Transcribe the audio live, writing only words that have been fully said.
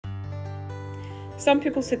Some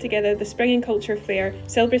pupils put together the Spring and Culture Fair,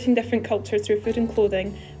 celebrating different cultures through food and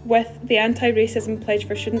clothing, with the anti-racism pledge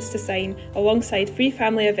for students to sign, alongside free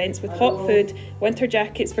family events with hot food, winter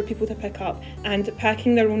jackets for people to pick up, and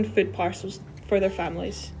packing their own food parcels for their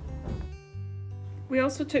families. We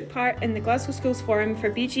also took part in the Glasgow Schools Forum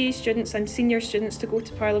for BGE students and senior students to go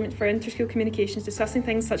to Parliament for inter-school communications, discussing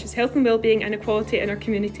things such as health and wellbeing and equality in our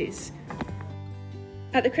communities.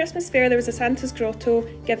 At the Christmas fair there was a Santa's Grotto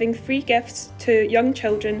giving free gifts to young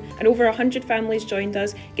children, and over 100 families joined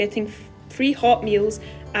us, getting free hot meals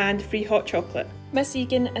and free hot chocolate. Miss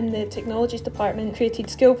Egan in the Technologies Department created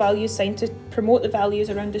school values signs to promote the values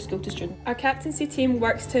around the school to students. Our captaincy team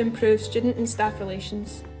works to improve student and staff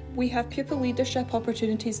relations. We have pupil leadership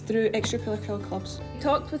opportunities through extracurricular clubs. We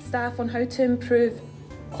talked with staff on how to improve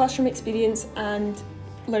classroom experience and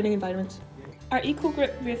learning environments. Our Eco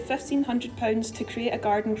Group raised £1,500 to create a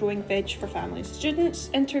garden growing veg for families. Students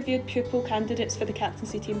interviewed pupil candidates for the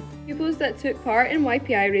captaincy team. Pupils that took part in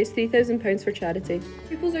YPI raised £3,000 for charity.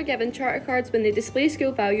 Pupils are given charter cards when they display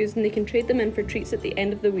school values, and they can trade them in for treats at the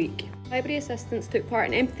end of the week. Library assistants took part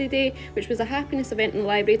in Empathy Day, which was a happiness event in the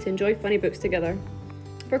library to enjoy funny books together.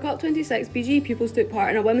 For COP26, BGE pupils took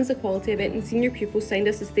part in a women's equality event, and senior pupils signed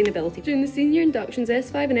a sustainability. During the senior inductions,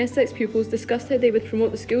 S5 and S6 pupils discussed how they would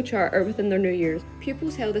promote the school charter within their new years.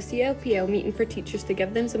 Pupils held a CLPL meeting for teachers to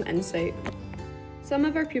give them some insight. Some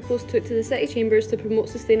of our pupils took to the city chambers to promote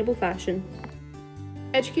sustainable fashion.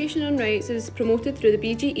 Education on rights is promoted through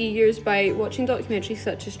the BGE years by watching documentaries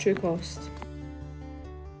such as True Cost.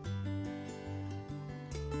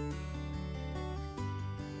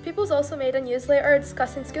 Pupils also made a newsletter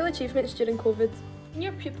discussing school achievements during COVID.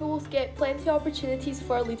 Senior pupils get plenty of opportunities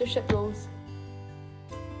for leadership roles.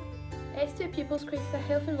 S2 pupils created a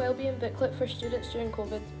health and wellbeing booklet for students during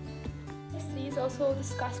COVID. S3s also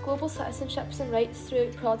discussed global citizenships and rights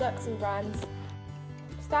through products and brands.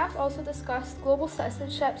 Staff also discussed global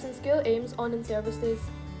citizenships and school aims on and service days.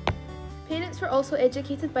 Parents were also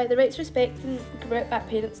educated by the Rights Respecting group at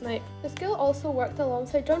Parents' Night. The school also worked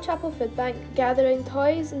alongside Drumchapel Food Bank, gathering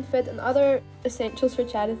toys and food and other essentials for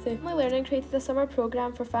charity. Family Learning created a summer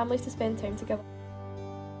programme for families to spend time together.